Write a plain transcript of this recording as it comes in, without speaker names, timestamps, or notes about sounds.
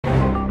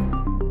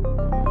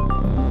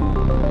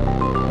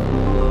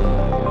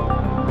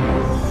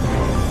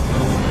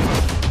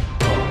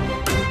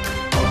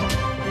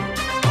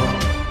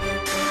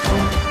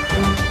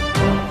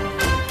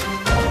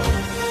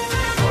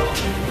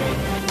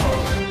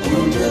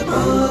the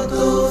path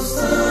of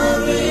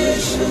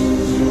salvation.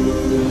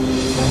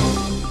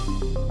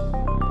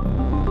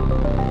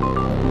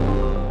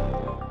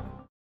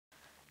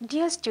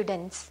 Dear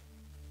students,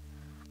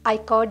 I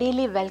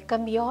cordially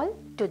welcome you all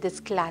to this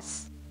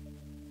class.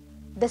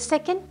 The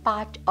second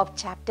part of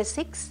Chapter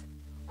 6,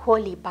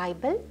 Holy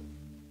Bible,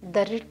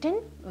 the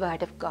Written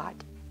Word of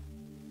God.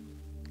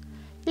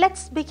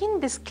 Let's begin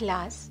this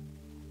class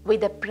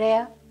with a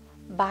prayer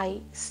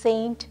by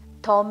Saint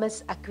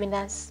Thomas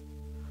Aquinas,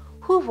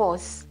 who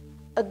was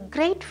a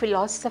great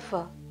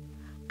philosopher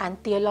and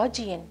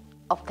theologian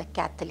of the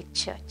Catholic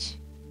Church.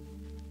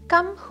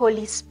 Come,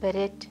 Holy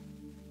Spirit,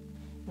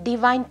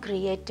 Divine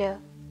Creator,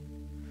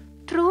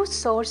 true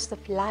source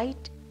of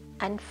light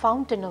and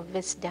fountain of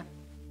wisdom,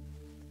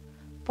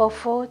 pour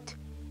forth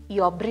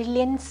your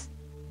brilliance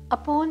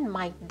upon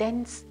my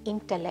dense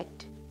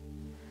intellect.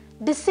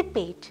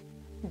 Dissipate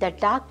the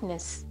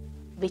darkness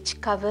which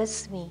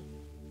covers me,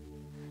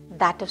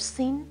 that of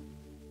sin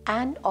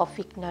and of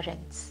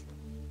ignorance.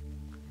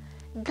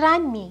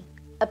 Grant me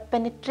a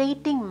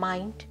penetrating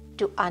mind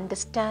to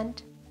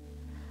understand,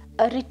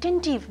 a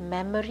retentive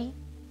memory,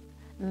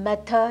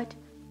 method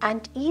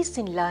and ease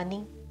in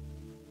learning,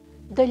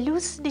 the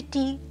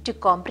lucidity to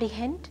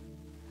comprehend,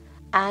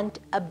 and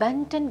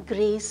abundant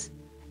grace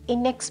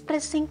in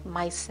expressing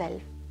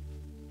myself.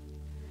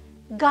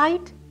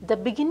 Guide the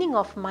beginning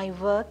of my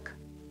work,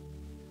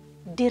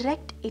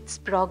 direct its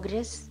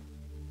progress,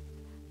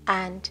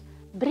 and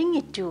bring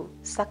it to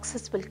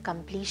successful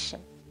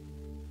completion.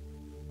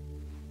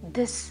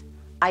 This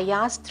I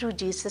ask through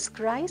Jesus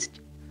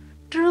Christ,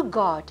 true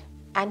God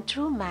and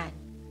true man,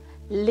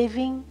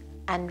 living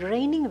and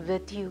reigning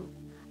with you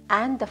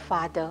and the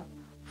Father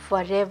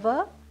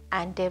forever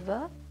and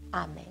ever.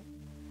 Amen.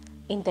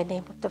 In the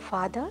name of the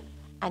Father,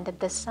 and of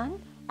the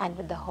Son, and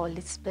of the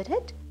Holy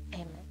Spirit.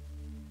 Amen.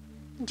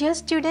 Dear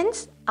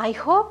students, I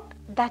hope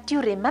that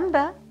you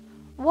remember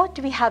what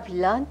we have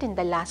learnt in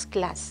the last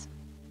class.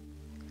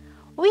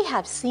 We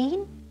have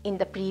seen in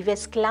the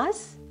previous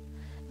class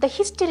the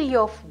history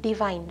of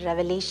divine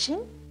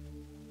revelation,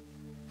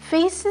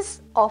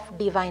 phases of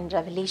divine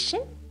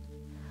revelation,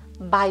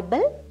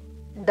 Bible,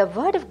 the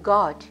Word of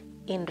God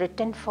in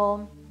written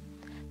form,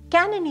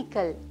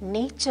 canonical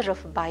nature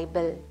of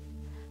Bible,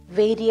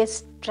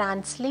 various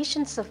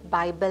translations of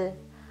Bible,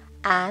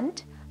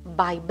 and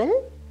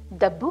Bible,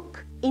 the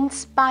book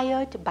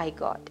inspired by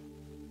God.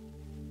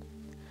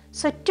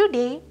 So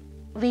today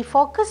we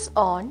focus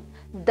on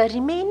the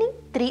remaining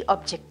three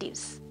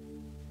objectives.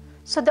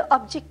 So the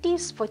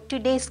objectives for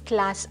today's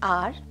class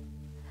are: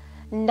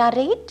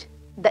 narrate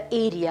the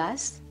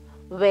areas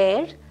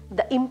where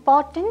the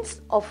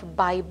importance of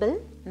Bible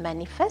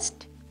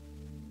manifest,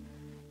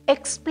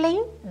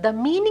 explain the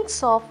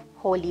meanings of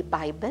Holy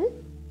Bible,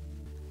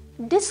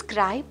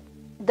 describe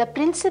the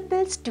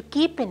principles to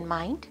keep in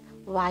mind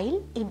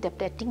while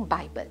interpreting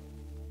Bible.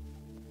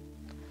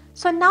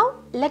 So now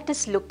let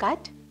us look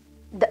at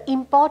the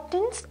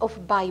importance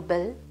of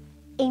Bible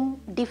in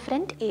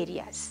different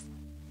areas.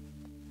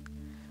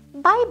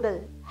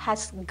 Bible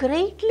has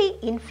greatly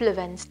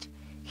influenced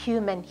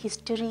human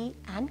history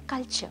and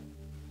culture.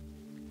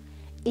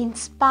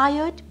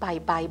 Inspired by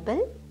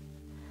Bible,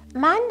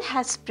 man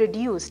has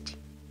produced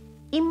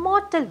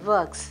immortal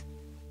works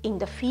in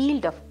the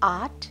field of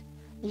art,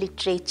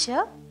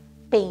 literature,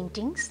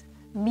 paintings,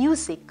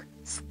 music,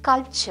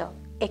 sculpture,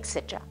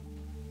 etc.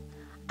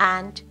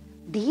 And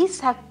these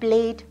have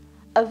played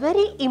a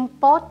very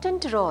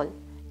important role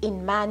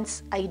in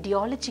man's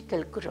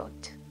ideological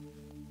growth.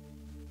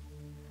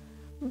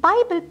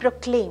 Bible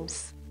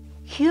proclaims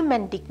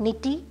human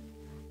dignity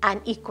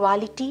and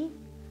equality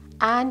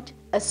and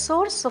a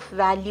source of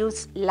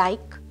values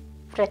like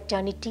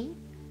fraternity,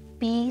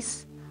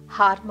 peace,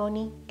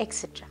 harmony,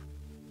 etc.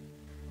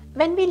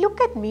 When we look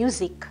at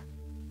music,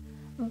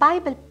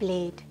 Bible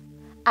played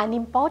an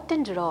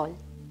important role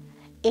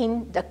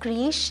in the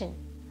creation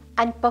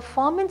and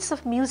performance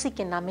of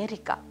music in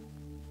America.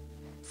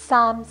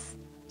 Psalms,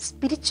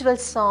 spiritual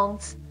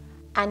songs,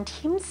 and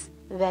hymns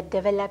were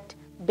developed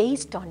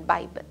based on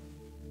Bible.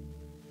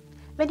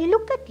 When you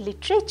look at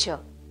literature,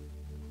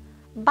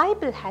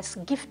 Bible has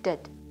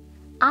gifted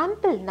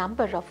ample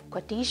number of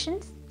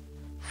quotations,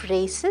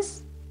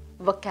 phrases,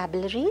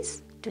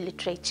 vocabularies to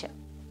literature.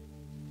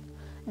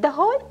 The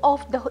whole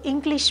of the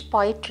English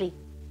poetry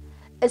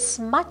is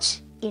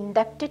much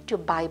indebted to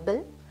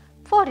Bible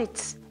for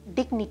its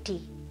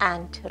dignity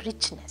and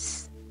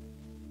richness.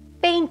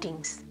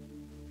 Paintings.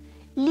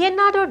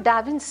 Leonardo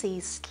da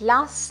Vinci's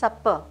Last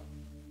Supper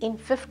in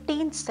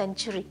 15th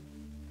century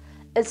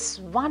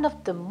is one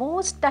of the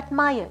most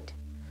admired,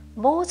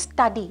 most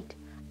studied,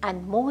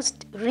 and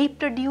most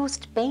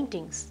reproduced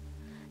paintings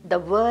the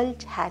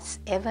world has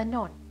ever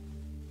known.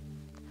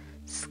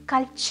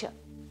 Sculpture.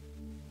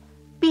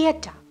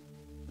 Pieta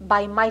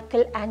by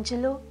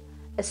Michelangelo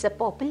is a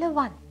popular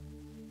one.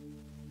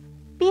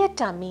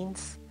 Pieta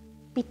means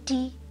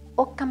pity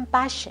or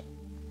compassion.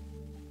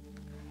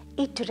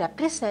 It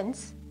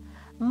represents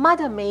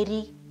Mother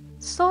Mary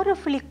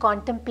sorrowfully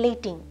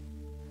contemplating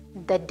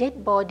the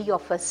dead body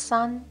of her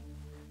son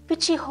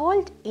which she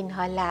held in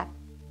her lap.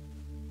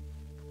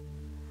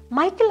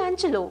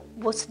 Michelangelo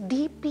was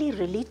deeply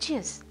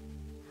religious,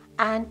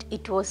 and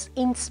it was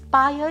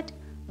inspired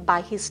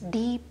by his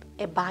deep,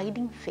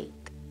 abiding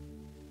faith.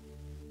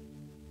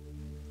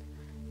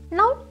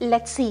 Now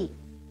let's see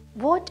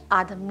what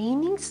are the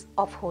meanings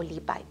of Holy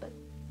Bible.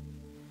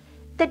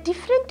 The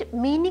different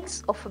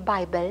meanings of a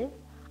Bible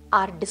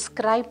are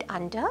described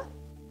under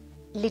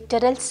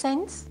literal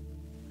sense,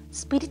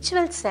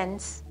 spiritual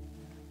sense,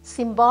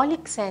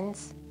 symbolic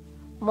sense,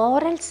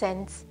 moral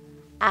sense,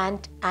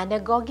 and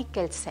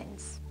anagogical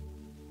sense.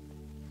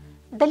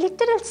 The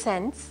literal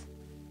sense,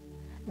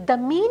 the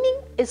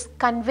meaning is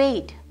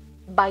conveyed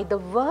by the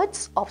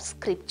words of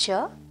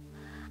Scripture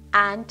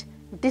and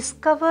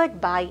discovered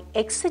by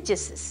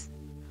exegesis,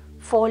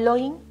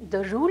 following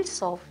the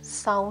rules of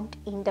sound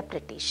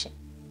interpretation.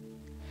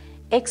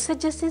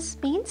 Exegesis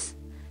means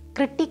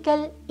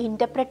critical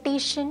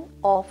interpretation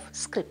of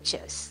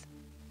Scriptures.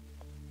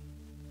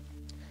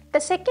 The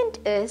second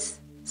is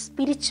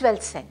spiritual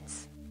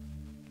sense.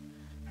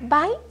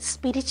 By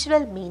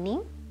spiritual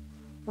meaning,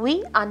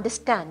 we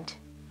understand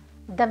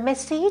the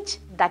message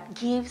that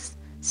gives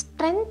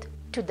strength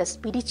to the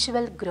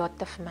spiritual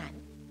growth of man.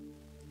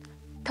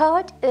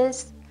 Third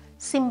is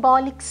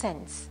symbolic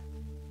sense.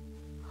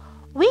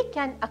 We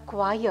can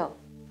acquire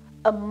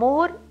a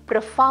more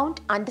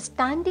profound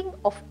understanding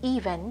of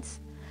events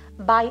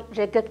by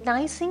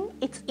recognizing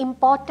its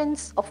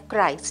importance of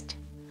Christ.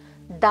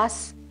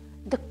 Thus,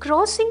 the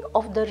crossing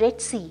of the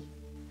Red Sea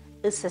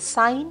is a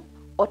sign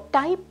or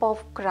type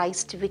of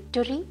Christ's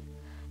victory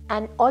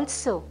and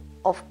also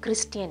of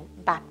Christian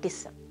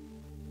baptism.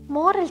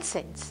 Moral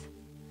sense.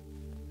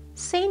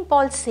 Saint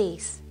Paul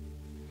says,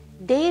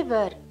 they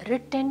were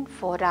written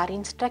for our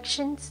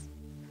instructions.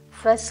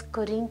 1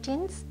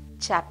 Corinthians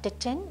chapter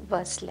 10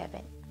 verse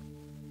 11.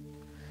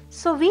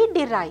 So we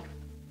derive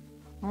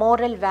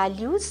moral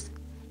values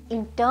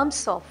in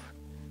terms of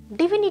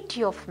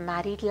divinity of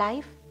married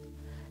life,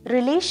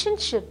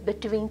 relationship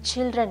between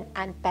children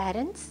and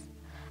parents,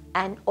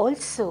 and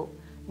also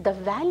the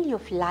value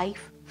of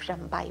life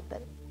from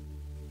Bible.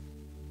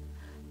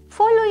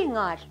 Following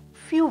are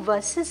few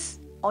verses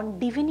on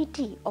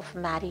divinity of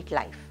married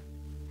life.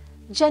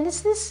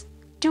 Genesis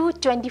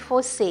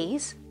 2:24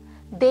 says,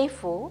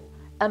 therefore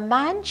a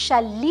man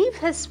shall leave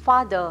his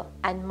father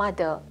and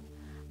mother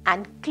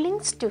and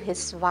clings to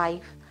his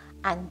wife,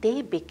 and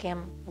they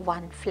become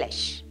one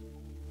flesh.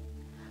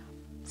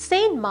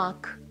 Saint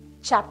Mark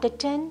chapter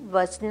 10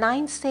 verse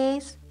 9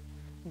 says,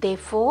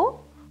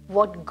 therefore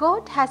what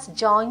God has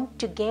joined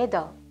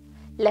together,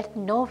 let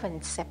no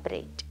one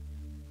separate.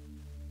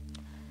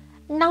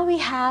 Now we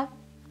have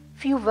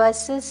few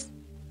verses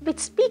which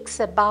speaks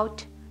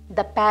about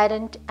the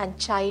parent and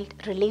child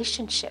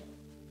relationship.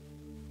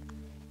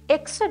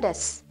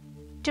 Exodus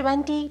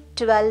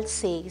 20:12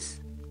 says,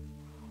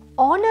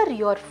 honor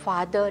your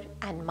father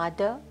and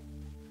mother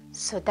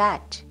so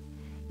that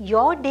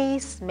your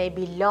days may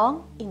be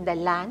long in the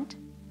land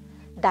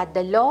that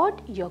the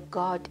Lord your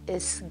God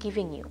is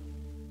giving you.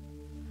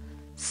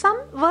 Some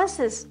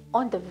verses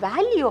on the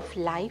value of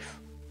life.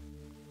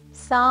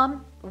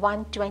 Psalm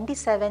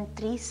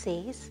 127:3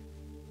 says,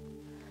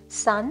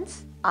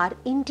 sons are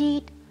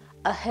indeed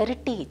a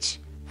heritage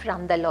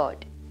from the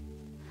Lord.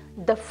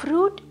 The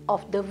fruit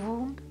of the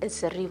womb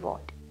is a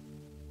reward.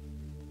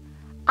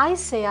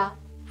 Isaiah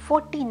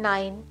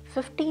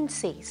 49:15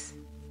 says,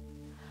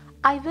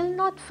 I will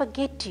not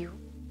forget you.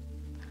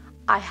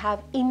 I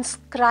have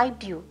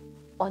inscribed you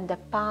on the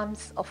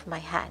palms of my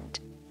hand.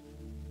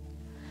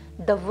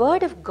 The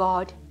word of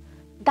God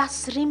thus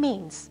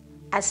remains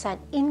as an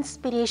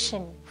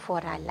inspiration for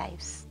our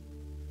lives.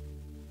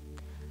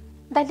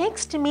 The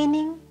next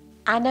meaning,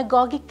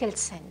 anagogical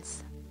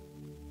sense.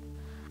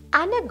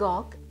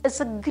 Anagog is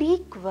a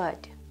Greek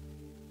word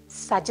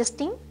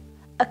suggesting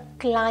a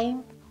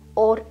climb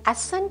or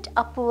ascent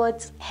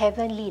upwards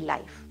heavenly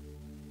life.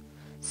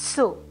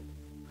 So,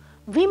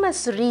 we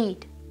must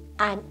read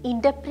and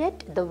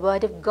interpret the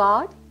word of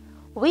God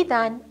with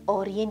an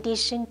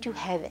orientation to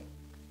heaven.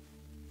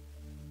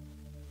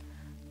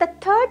 The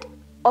third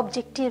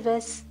objective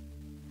is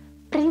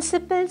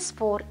principles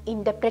for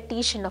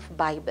interpretation of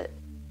Bible,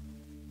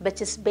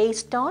 which is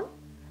based on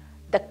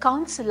the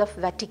Council of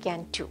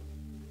Vatican II.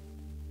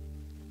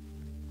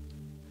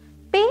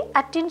 Pay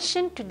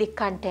attention to the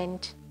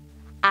content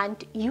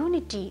and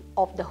unity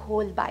of the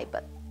whole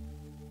Bible.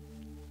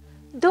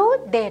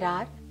 Though there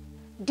are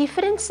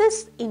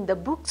differences in the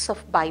books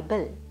of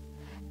Bible,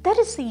 there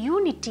is a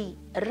unity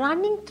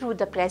running through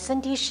the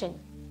presentation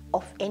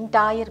of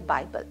entire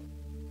Bible.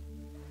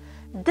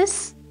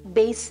 This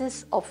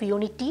basis of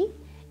unity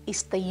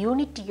is the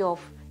unity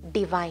of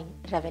divine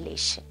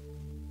revelation.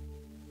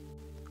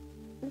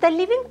 The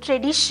living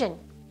tradition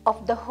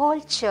of the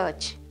whole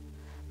church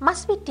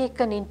must be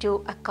taken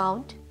into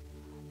account,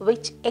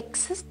 which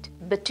exist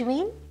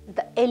between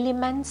the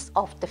elements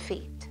of the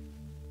faith.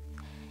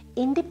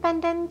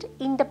 Independent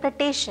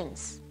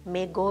interpretations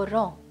may go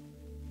wrong.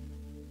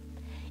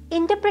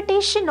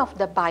 Interpretation of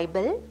the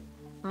Bible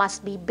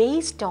must be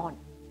based on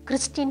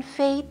Christian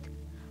faith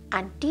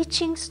and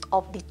teachings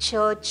of the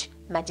Church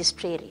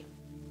Magisterium.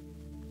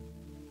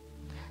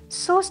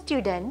 So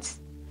students,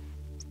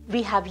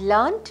 we have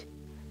learned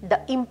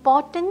the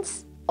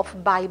importance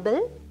of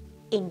Bible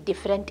in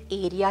different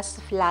areas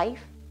of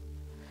life,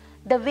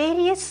 the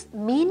various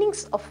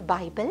meanings of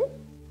Bible,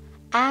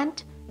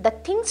 and the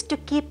things to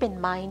keep in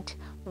mind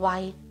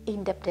while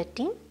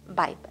interpreting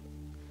Bible.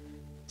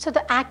 So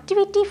the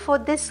activity for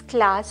this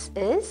class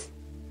is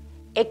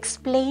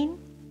explain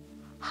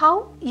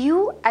how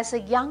you as a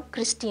young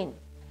Christian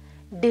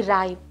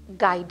derive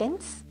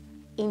guidance,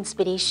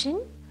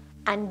 inspiration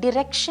and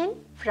direction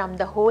from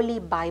the Holy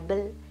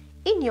Bible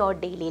in your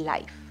daily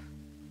life.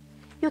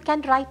 You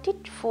can write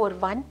it for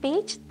one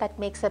page, that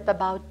makes up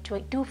about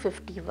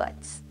 250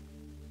 words.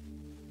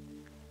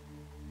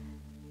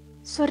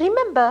 So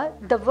remember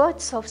the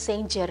words of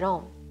Saint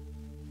Jerome,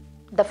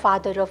 the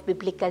father of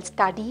biblical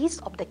studies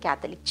of the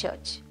Catholic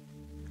Church.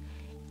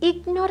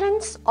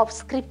 Ignorance of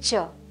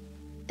Scripture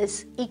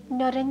is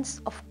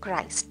ignorance of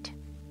Christ.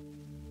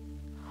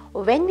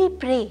 When we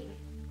pray,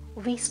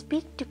 we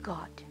speak to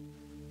God.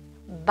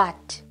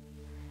 But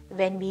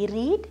when we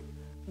read,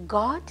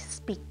 God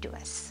speaks to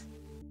us.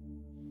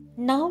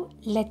 Now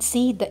let's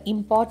see the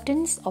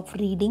importance of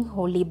reading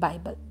Holy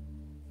Bible.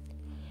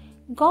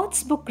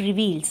 God's book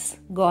reveals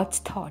God's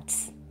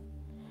thoughts.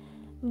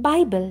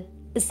 Bible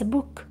is a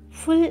book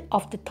full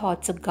of the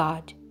thoughts of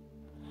God.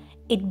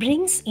 It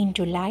brings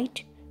into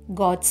light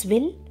God's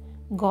will,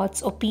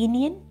 God's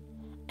opinion,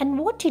 and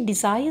what He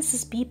desires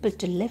His people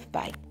to live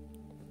by.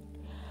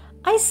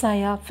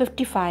 Isaiah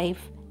 55,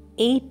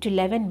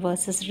 8-11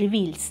 verses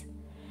reveals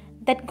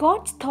that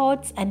God's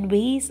thoughts and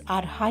ways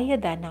are higher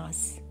than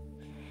ours.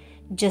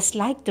 Just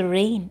like the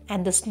rain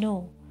and the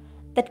snow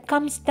that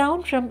comes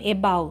down from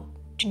above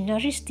to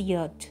nourish the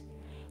earth,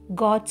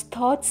 God's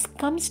thoughts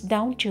comes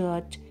down to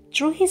earth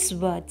through His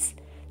words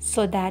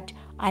so that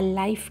our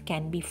life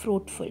can be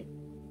fruitful.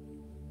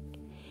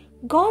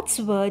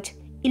 God's word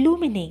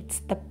illuminates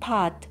the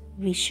path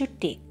we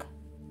should take.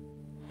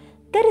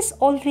 There is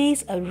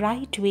always a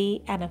right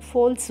way and a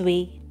false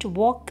way to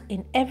walk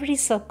in every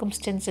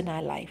circumstance in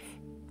our life.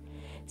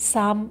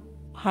 Psalm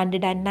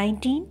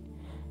 119,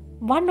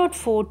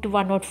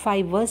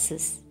 104-105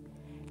 verses.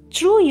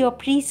 Through your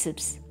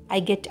precepts I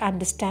get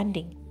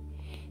understanding.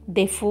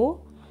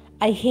 Therefore,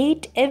 I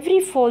hate every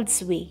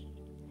false way.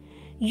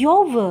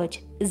 Your word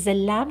is a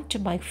lamp to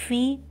my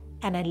feet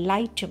and a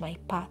light to my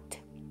path.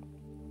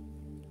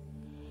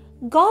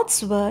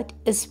 God's word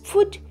is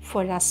food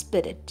for our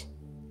spirit.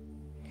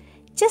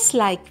 Just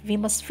like we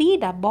must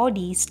feed our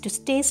bodies to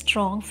stay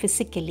strong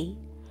physically,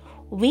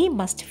 we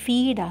must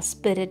feed our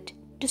spirit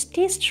to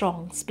stay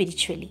strong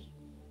spiritually.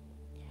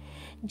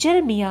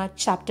 Jeremiah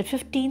chapter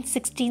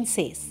 15:16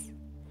 says,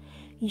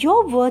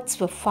 Your words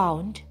were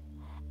found,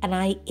 and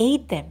I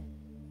ate them,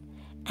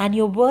 and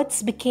your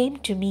words became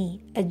to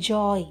me a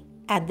joy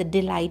and the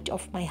delight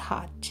of my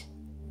heart.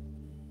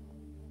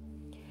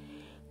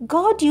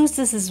 God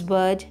uses His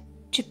word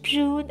to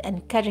prune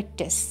and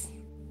correct us.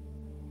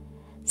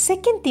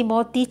 2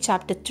 Timothy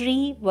chapter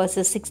 3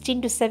 verses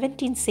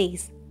 16-17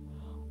 says,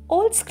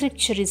 All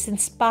scripture is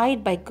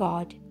inspired by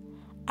God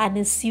and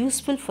is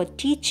useful for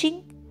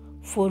teaching,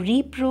 for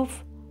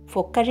reproof,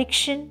 for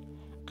correction,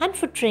 and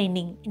for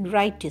training in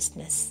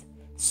righteousness,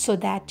 so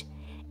that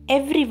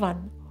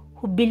everyone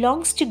who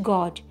belongs to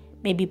God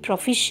may be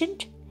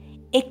proficient,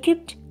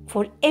 equipped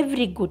for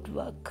every good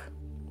work.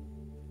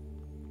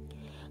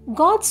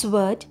 God's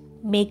word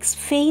makes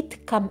faith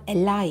come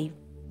alive.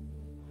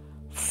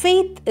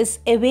 Faith is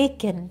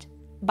awakened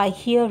by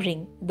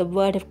hearing the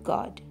word of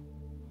God.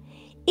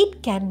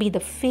 It can be the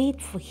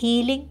faith for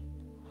healing,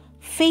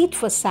 faith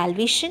for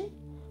salvation,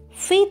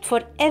 faith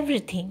for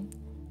everything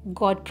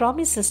God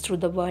promises through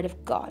the word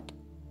of God.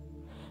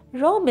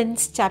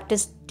 Romans chapter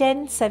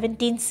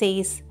 10:17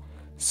 says,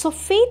 So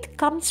faith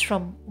comes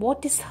from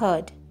what is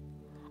heard,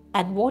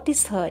 and what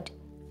is heard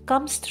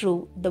comes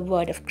through the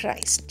word of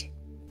Christ.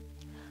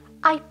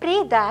 I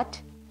pray that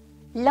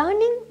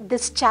learning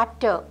this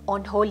chapter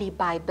on Holy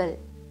Bible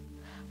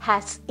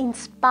has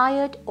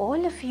inspired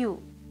all of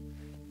you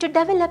to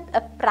develop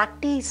a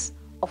practice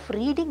of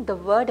reading the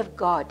Word of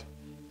God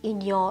in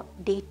your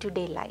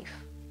day-to-day life.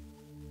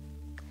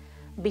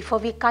 Before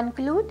we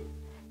conclude,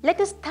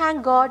 let us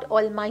thank God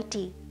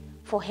Almighty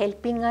for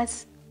helping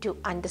us to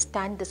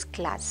understand this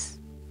class.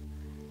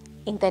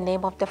 In the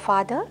name of the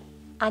Father,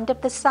 and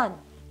of the Son,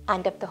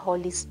 and of the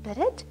Holy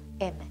Spirit,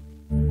 Amen.